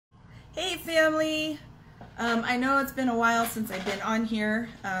Hey family! I know it's been a while since I've been on here,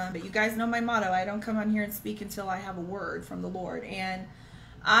 but you guys know my motto. I don't come on here and speak until I have a word from the Lord. And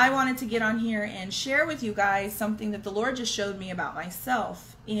I wanted to get on here and share with you guys something that the Lord just showed me about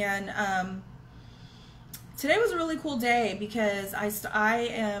myself. And today was a really cool day because I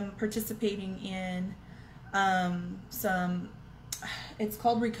am participating in it's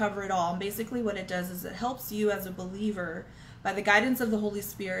called Recover It All. And basically what it does is it helps you as a believer by the guidance of the Holy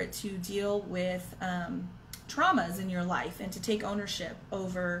Spirit to deal with traumas in your life and to take ownership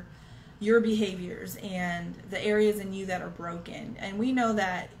over your behaviors and the areas in you that are broken. And we know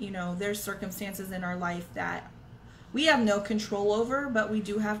that, there's circumstances in our life that we have no control over, but we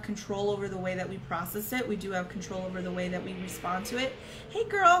do have control over the way that we process it. We do have control over the way that we respond to it. Hey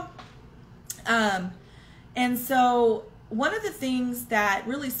girl. And so one of the things that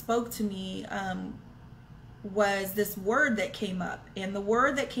really spoke to me was this word that came up, and the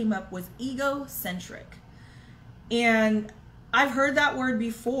word that came up was egocentric. And I've heard that word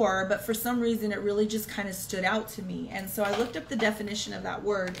before, but for some reason it really just kind of stood out to me. And so I looked up the definition of that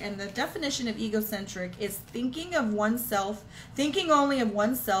word, and the definition of egocentric is thinking only of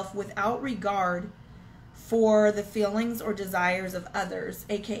oneself without regard for the feelings or desires of others,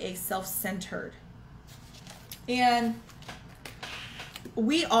 aka self-centered. And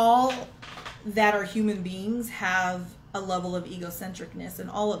we all that are human beings have a level of egocentricness in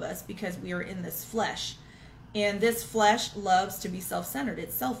all of us because we are in this flesh. And this flesh loves to be self-centered.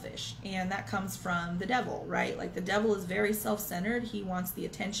 It's selfish. And that comes from the devil, right? Like the devil is very self-centered. He wants the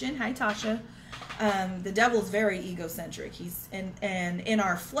attention. Hi, Tasha. The devil is very egocentric. And in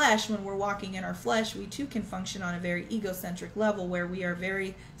our flesh, when we're walking in our flesh, we too can function on a very egocentric level where we are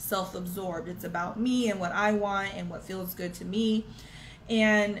very self-absorbed. It's about me and what I want and what feels good to me.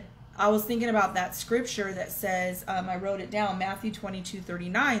 And I was thinking about that scripture that says, I wrote it down, Matthew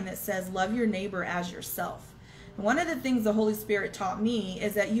 22:39, that says, love your neighbor as yourself. And one of the things the Holy Spirit taught me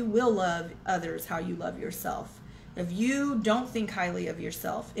is that you will love others how you love yourself. If you don't think highly of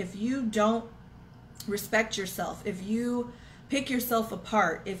yourself, if you don't respect yourself, if you pick yourself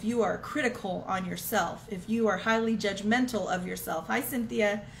apart, if you are critical on yourself, if you are highly judgmental of yourself, hi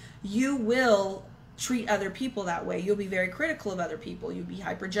Cynthia, you will treat other people that way. You'll be very critical of other people. You'll be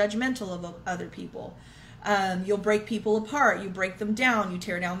hyper judgmental of other people. You'll break people apart. You break them down. You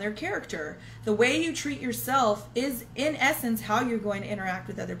tear down their character. The way you treat yourself is, in essence, how you're going to interact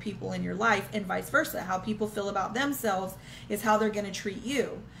with other people in your life, and vice versa. How people feel about themselves is how they're going to treat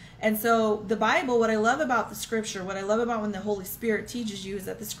you. And so the Bible, what I love about the scripture, what I love about when the Holy Spirit teaches you is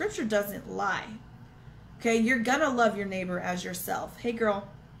that the scripture doesn't lie. Okay, you're going to love your neighbor as yourself. Hey, girl.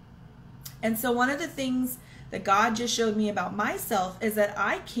 And so one of the things that God just showed me about myself is that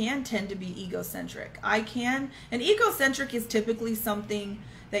I can tend to be egocentric. And egocentric is typically something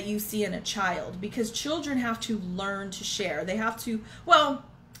that you see in a child because children have to learn to share. They have to,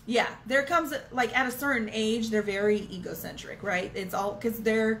 there comes, like at a certain age, they're very egocentric, right? It's all because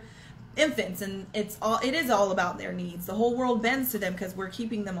they're infants and it is all about their needs. The whole world bends to them because we're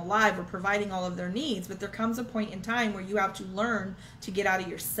keeping them alive. We're providing all of their needs. But there comes a point in time where you have to learn to get out of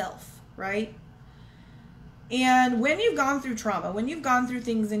yourself. Right? And when you've gone through trauma, when you've gone through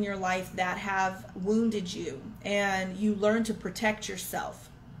things in your life that have wounded you and you learn to protect yourself,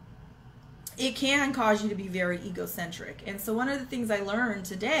 it can cause you to be very egocentric. And so one of the things I learned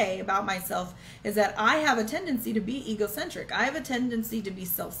today about myself is that I have a tendency to be egocentric. I have a tendency to be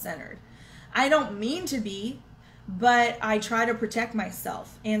self-centered. I don't mean to be, but I try to protect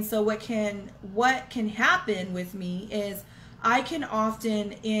myself. And so what can happen with me is I can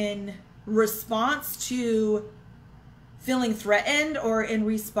often, in response to feeling threatened or in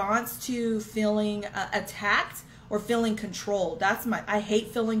response to feeling attacked or feeling controlled. I hate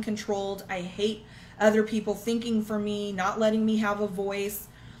feeling controlled. I hate other people thinking for me, not letting me have a voice.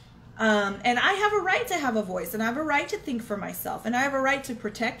 And I have a right to have a voice, and I have a right to think for myself, and I have a right to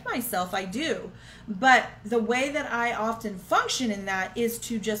protect myself. I do. But the way that I often function in that is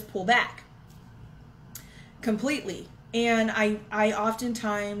to just pull back completely. And I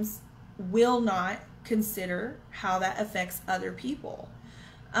oftentimes will not consider how that affects other people.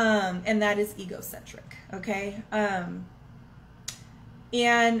 And that is egocentric, okay?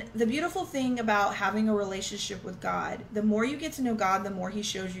 And the beautiful thing about having a relationship with God, the more you get to know God, the more he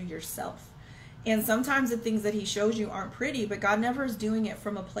shows you yourself. And sometimes the things that he shows you aren't pretty, but God never is doing it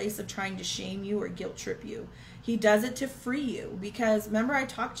from a place of trying to shame you or guilt trip you. He does it to free you, because remember I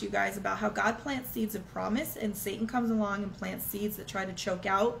talked to you guys about how God plants seeds of promise and Satan comes along and plants seeds that try to choke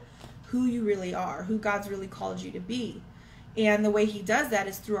out who you really are, who God's really called you to be. And the way he does that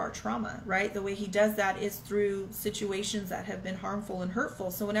is through our trauma, right? The way he does that is through situations that have been harmful and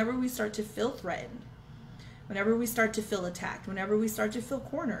hurtful. So whenever we start to feel threatened, whenever we start to feel attacked, whenever we start to feel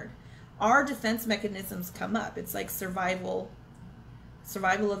cornered, our defense mechanisms come up. It's like survival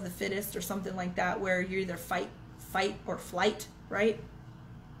of the fittest or something like that, where you're either fight or flight, right?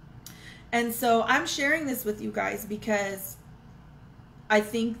 And so I'm sharing this with you guys because I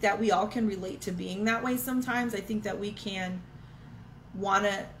think that we all can relate to being that way sometimes. I think that we can want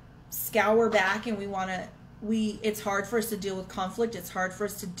to scour back, and it's hard for us to deal with conflict. It's hard for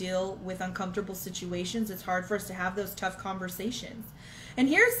us to deal with uncomfortable situations. It's hard for us to have those tough conversations. And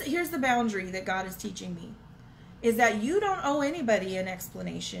here's the boundary that God is teaching me, is that you don't owe anybody an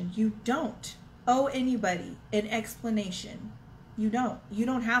explanation. You don't owe anybody an explanation. You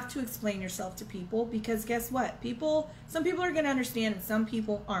don't have to explain yourself to people, because guess what? Some people are going to understand and some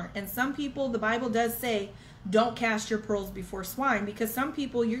people aren't. And some people, the Bible does say, don't cast your pearls before swine, because some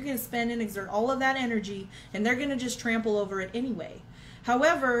people you're going to spend and exert all of that energy and they're going to just trample over it anyway.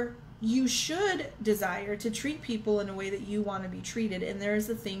 However, you should desire to treat people in a way that you want to be treated. And there is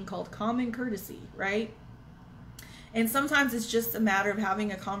a thing called common courtesy, right? And sometimes it's just a matter of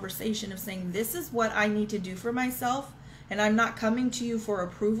having a conversation of saying, this is what I need to do for myself. And I'm not coming to you for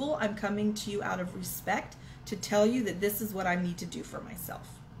approval. I'm coming to you out of respect to tell you that this is what I need to do for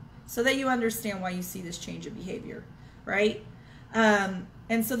myself, so that you understand why you see this change of behavior, right?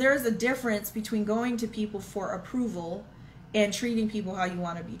 And so there is a difference between going to people for approval and treating people how you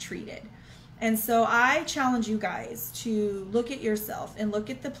want to be treated. And so I challenge you guys to look at yourself and look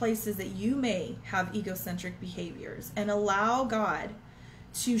at the places that you may have egocentric behaviors, and allow God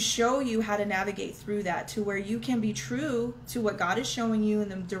to show you how to navigate through that, to where you can be true to what God is showing you and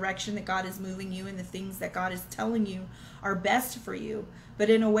the direction that God is moving you and the things that God is telling you are best for you, but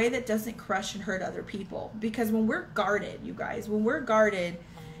in a way that doesn't crush and hurt other people. Because when we're guarded, you guys, when we're guarded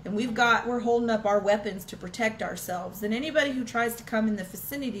and we're holding up our weapons to protect ourselves, then anybody who tries to come in the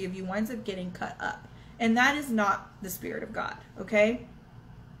vicinity of you winds up getting cut up. And that is not the Spirit of God, okay?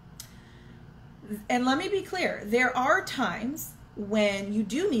 And let me be clear, there are times when you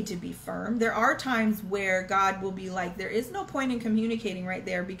do need to be firm. There are times where God will be like, there is no point in communicating right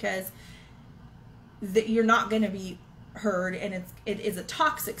there, because you're not going to be heard, and it is a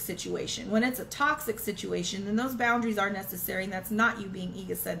toxic situation. When it's a toxic situation, then those boundaries are necessary, and that's not you being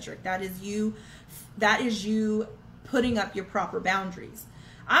egocentric. That is you putting up your proper boundaries.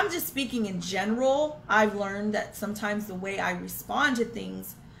 I'm just speaking in general. I've learned that sometimes the way I respond to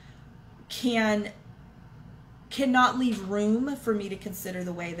things cannot leave room for me to consider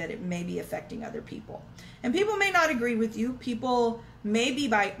the way that it may be affecting other people. And people may not agree with you. People may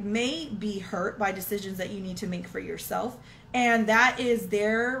be hurt by decisions that you need to make for yourself. And that is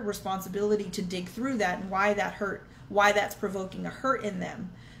their responsibility to dig through that and why that hurt, why that's provoking a hurt in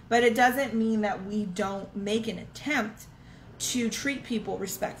them. But it doesn't mean that we don't make an attempt to treat people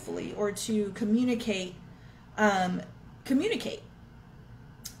respectfully or to communicate. And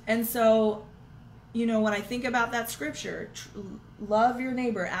so, you know, when I think about that scripture, love your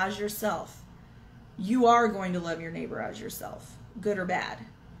neighbor as yourself, you are going to love your neighbor as yourself, good or bad.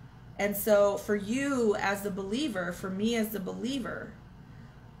 And so for you as the believer, for me as the believer,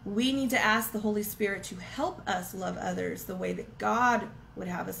 we need to ask the Holy Spirit to help us love others the way that God would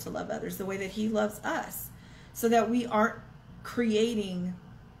have us to love others, the way that He loves us, so that we aren't creating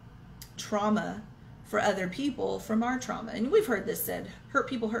trauma for other people from our trauma. And we've heard this said, hurt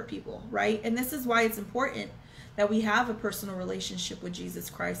people, right? And this is why it's important that we have a personal relationship with Jesus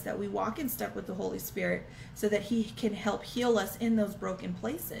Christ, that we walk in step with the Holy Spirit, so that He can help heal us in those broken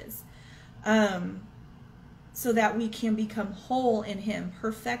places, so that we can become whole in Him,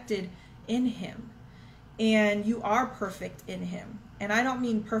 perfected in Him. And you are perfect in Him. And I don't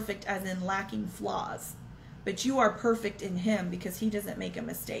mean perfect as in lacking flaws, but you are perfect in Him, because He doesn't make a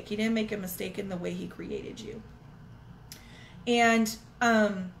mistake. He didn't make a mistake in the way He created you. And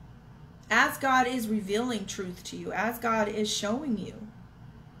as God is revealing truth to you, as God is showing you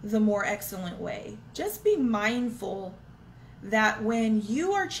the more excellent way, just be mindful that when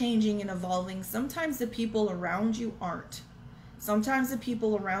you are changing and evolving, sometimes the people around you aren't. Sometimes the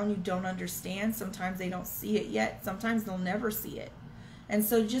people around you don't understand. Sometimes they don't see it yet. Sometimes they'll never see it. And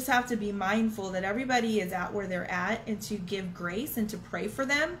so you just have to be mindful that everybody is at where they're at, and to give grace and to pray for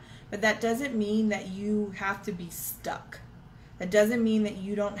them. But that doesn't mean that you have to be stuck. That doesn't mean that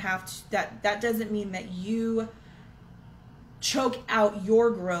you don't have to, that doesn't mean that you choke out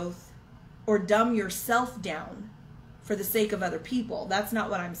your growth or dumb yourself down for the sake of other people. That's not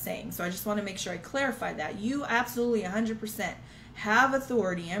what I'm saying. So I just want to make sure I clarify that. You absolutely 100% have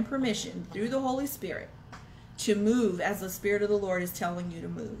authority and permission through the Holy Spirit to move as the Spirit of the Lord is telling you to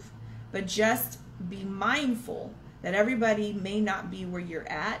move. But just be mindful that everybody may not be where you're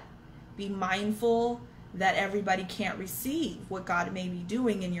at. Be mindful that everybody can't receive what God may be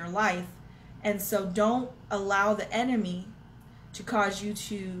doing in your life. And so don't allow the enemy to cause you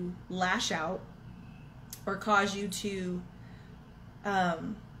to lash out or cause you to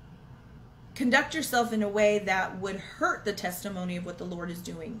conduct yourself in a way that would hurt the testimony of what the Lord is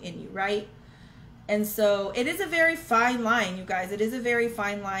doing in you, right? And so it is a very fine line, you guys. It is a very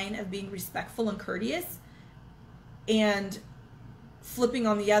fine line of being respectful and courteous and flipping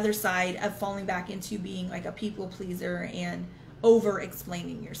on the other side of falling back into being like a people pleaser and over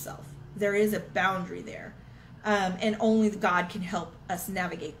explaining yourself. There is a boundary there. And only God can help us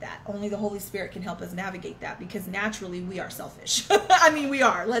navigate that. Only the Holy Spirit can help us navigate that, because naturally we are selfish. I mean, we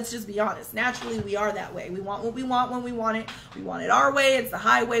are. Let's just be honest. Naturally, we are that way. We want what we want when we want it. We want it our way. It's the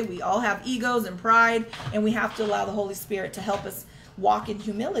highway. We all have egos and pride, and we have to allow the Holy Spirit to help us walk in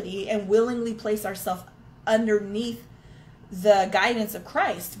humility and willingly place ourselves underneath the guidance of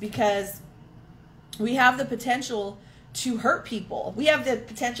Christ, because we have the potential to hurt people. We have the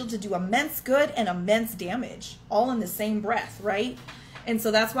potential to do immense good and immense damage all in the same breath, right? And so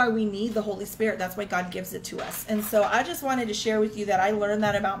that's why we need the Holy Spirit. That's why God gives it to us. And so I just wanted to share with you that I learned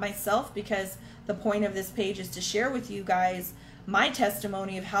that about myself, because the point of this page is to share with you guys my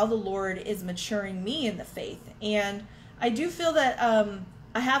testimony of how the Lord is maturing me in the faith. And I do feel that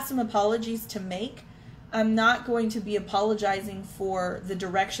I have some apologies to make. I'm not going to be apologizing for the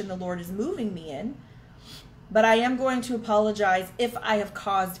direction the Lord is moving me in, but I am going to apologize if I have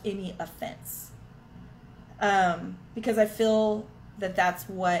caused any offense, because I feel that that's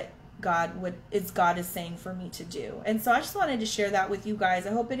what God is saying for me to do. And so I just wanted to share that with you guys.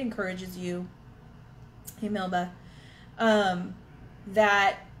 I hope it encourages you. Hey, Melba,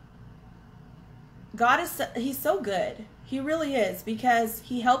 that God He's so good. He really is, because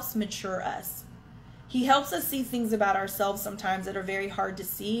He helps mature us. He helps us see things about ourselves sometimes that are very hard to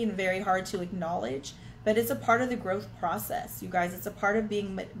see and very hard to acknowledge. But it's a part of the growth process, you guys. It's a part of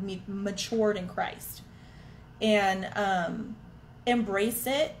being matured in Christ. And embrace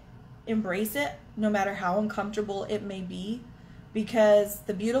it. Embrace it, no matter how uncomfortable it may be. Because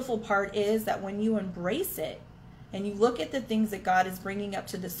the beautiful part is that when you embrace it and you look at the things that God is bringing up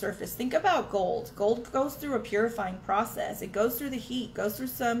to the surface. Think about gold. Gold goes through a purifying process. It goes through the heat, goes through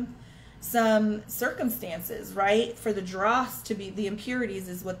some circumstances, right? For the dross to be, the impurities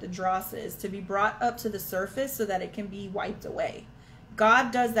is what the dross is, to be brought up to the surface so that it can be wiped away.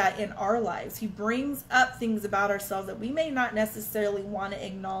 God does that in our lives. He brings up things about ourselves that we may not necessarily want to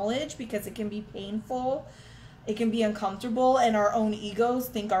acknowledge, because it can be painful, it can be uncomfortable, and our own egos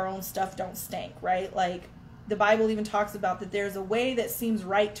think our own stuff don't stink, right? Like the Bible even talks about that there's a way that seems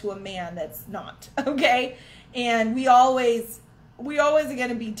right to a man that's not, okay? And we always are going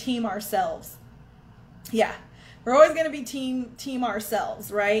to be team ourselves. Yeah, we're always going to be team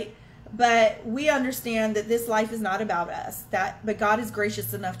ourselves, right? But we understand that this life is not about us. But God is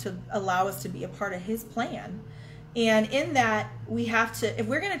gracious enough to allow us to be a part of His plan. And in that, we have to, if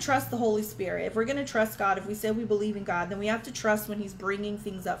we're going to trust the Holy Spirit, if we're going to trust God, if we say we believe in God, then we have to trust when He's bringing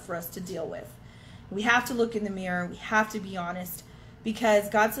things up for us to deal with. We have to look in the mirror. We have to be honest, because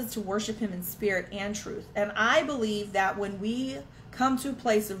God says to worship Him in spirit and truth. And I believe that when we come to a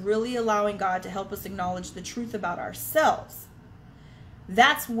place of really allowing God to help us acknowledge the truth about ourselves,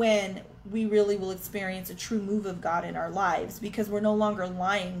 that's when we really will experience a true move of God in our lives, because we're no longer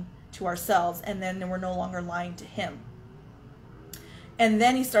lying to ourselves, and then we're no longer lying to Him. And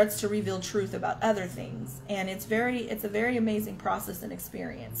then He starts to reveal truth about other things. And it's a very amazing process and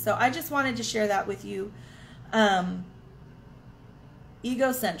experience. So I just wanted to share that with you.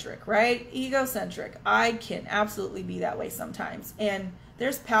 Egocentric, right? Egocentric. I can absolutely be that way sometimes. And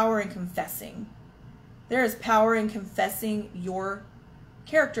there's power in confessing. There is power in confessing your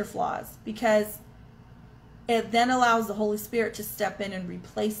character flaws, because it then allows the Holy Spirit to step in and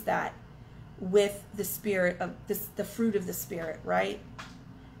replace that with the spirit of the fruit of the Spirit, right?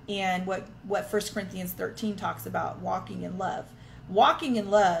 And what 1 Corinthians 13 talks about, walking in love. Walking in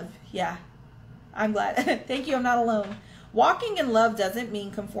love, yeah, I'm glad. Thank you, I'm not alone. Walking in love doesn't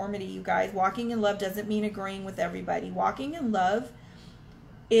mean conformity, you guys. Walking in love doesn't mean agreeing with everybody. Walking in love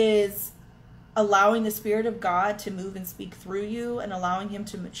is allowing the Spirit of God to move and speak through you, and allowing Him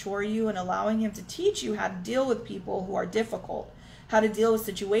to mature you, and allowing Him to teach you how to deal with people who are difficult, how to deal with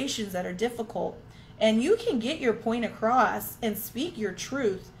situations that are difficult. And you can get your point across and speak your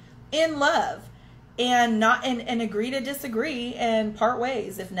truth in love, and agree to disagree and part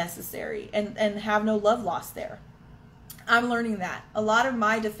ways if necessary, and have no love lost there. I'm learning that. A lot of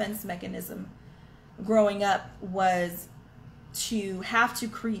my defense mechanism growing up was to have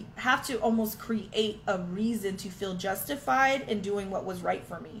to almost create a reason to feel justified in doing what was right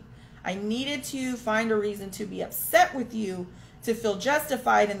for me. I needed to find a reason to be upset with you to feel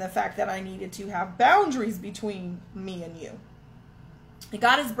justified in the fact that I needed to have boundaries between me and you. And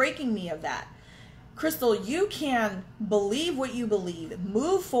God is breaking me of that. Crystal, you can believe what you believe,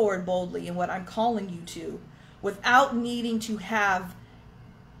 move forward boldly in what I'm calling you to without needing to have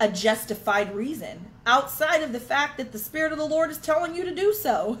a justified reason outside of the fact that the Spirit of the Lord is telling you to do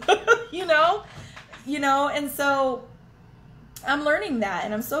so. you know, and so I'm learning that,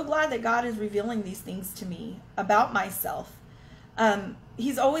 and I'm so glad that God is revealing these things to me about myself.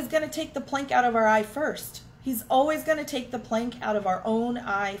 He's always going to take the plank out of our eye first. He's always going to take the plank out of our own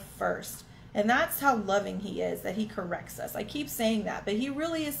eye first. And that's how loving he is, that he corrects us. I keep saying that, but he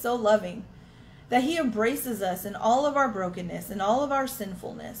really is so loving that he embraces us in all of our brokenness and all of our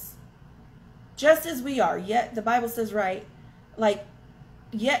sinfulness, just as we are. Yet the Bible says, right, like,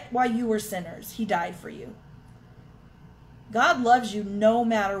 yet while you were sinners, he died for you. God loves you no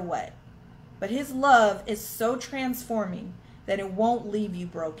matter what, but his love is so transforming that it won't leave you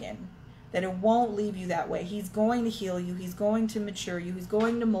broken, that it won't leave you that way. He's going to heal you. He's going to mature you. He's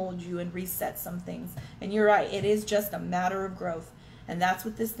going to mold you and reset some things. And you're right, it is just a matter of growth. And that's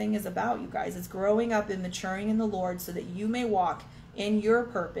what this thing is about, you guys. It's growing up and maturing in the Lord so that you may walk in your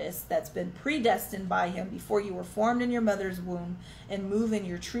purpose that's been predestined by him before you were formed in your mother's womb, and move in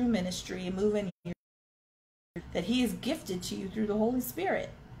your true ministry and move in your that he has gifted to you through the Holy Spirit.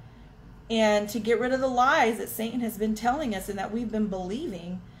 And to get rid of the lies that Satan has been telling us and that we've been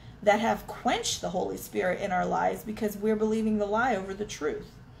believing, that have quenched the Holy Spirit in our lives because we're believing the lie over the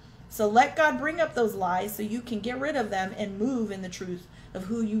truth. So let God bring up those lies so you can get rid of them and move in the truth of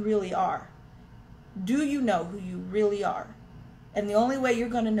who you really are. Do you know who you really are? And the only way you're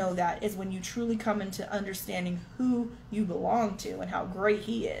going to know that is when you truly come into understanding who you belong to and how great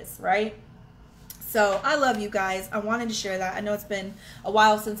he is, right? So I love you guys. I wanted to share that. I know it's been a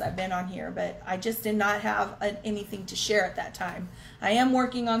while since I've been on here, but I just did not have anything to share at that time. I am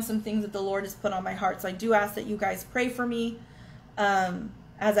working on some things that the Lord has put on my heart. So I do ask that you guys pray for me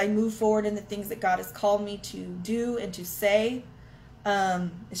as I move forward in the things that God has called me to do and to say.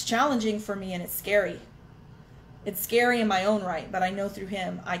 It's challenging for me and it's scary. It's scary in my own right, but I know through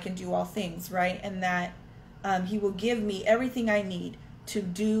him I can do all things, right? And that he will give me everything I need to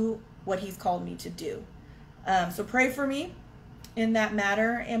do what he's called me to do. So pray for me in that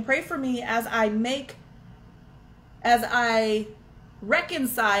matter, and pray for me as I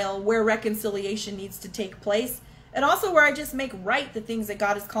reconcile where reconciliation needs to take place, and also where I just make right the things that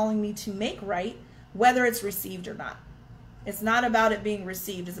God is calling me to make right, whether it's received or not. It's not about it being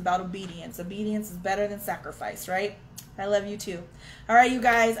received. It's about obedience. Obedience is better than sacrifice, right? I love you too. All right, you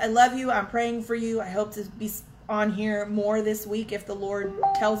guys, I love you. I'm praying for you. I hope to be on here more this week if the Lord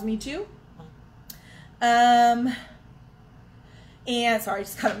tells me to. And sorry, I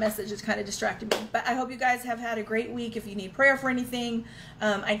just got a message. It's kind of distracted me. But I hope you guys have had a great week. If you need prayer for anything,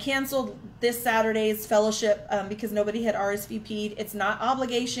 I canceled this Saturday's fellowship because nobody had RSVP'd. It's not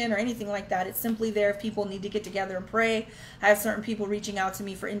obligation or anything like that. It's simply there if people need to get together and pray. I have certain people reaching out to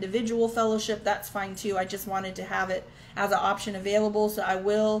me for individual fellowship. That's fine too. I just wanted to have it as an option available. So I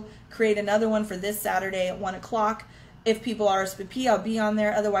will create another one for this Saturday at 1 o'clock. If people RSVP, I'll be on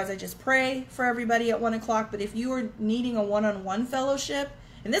there. Otherwise, I just pray for everybody at 1 o'clock. But if you are needing a one-on-one fellowship,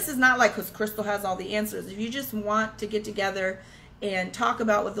 and this is not like because Crystal has all the answers. If you just want to get together and talk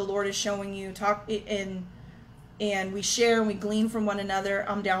about what the Lord is showing you, and we share and we glean from one another,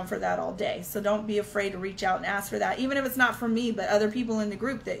 I'm down for that all day. So don't be afraid to reach out and ask for that. Even if it's not from me, but other people in the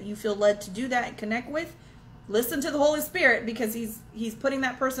group that you feel led to do that and connect with, listen to the Holy Spirit, because he's putting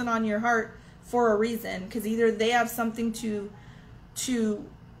that person on your heart for a reason, because either they have something to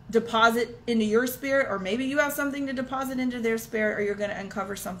deposit into your spirit, or maybe you have something to deposit into their spirit, or you're going to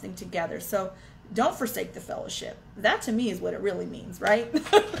uncover something together. So don't forsake the fellowship. That to me is what it really means, right?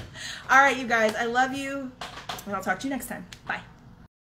 All right, you guys, I love you, and I'll talk to you next time. Bye.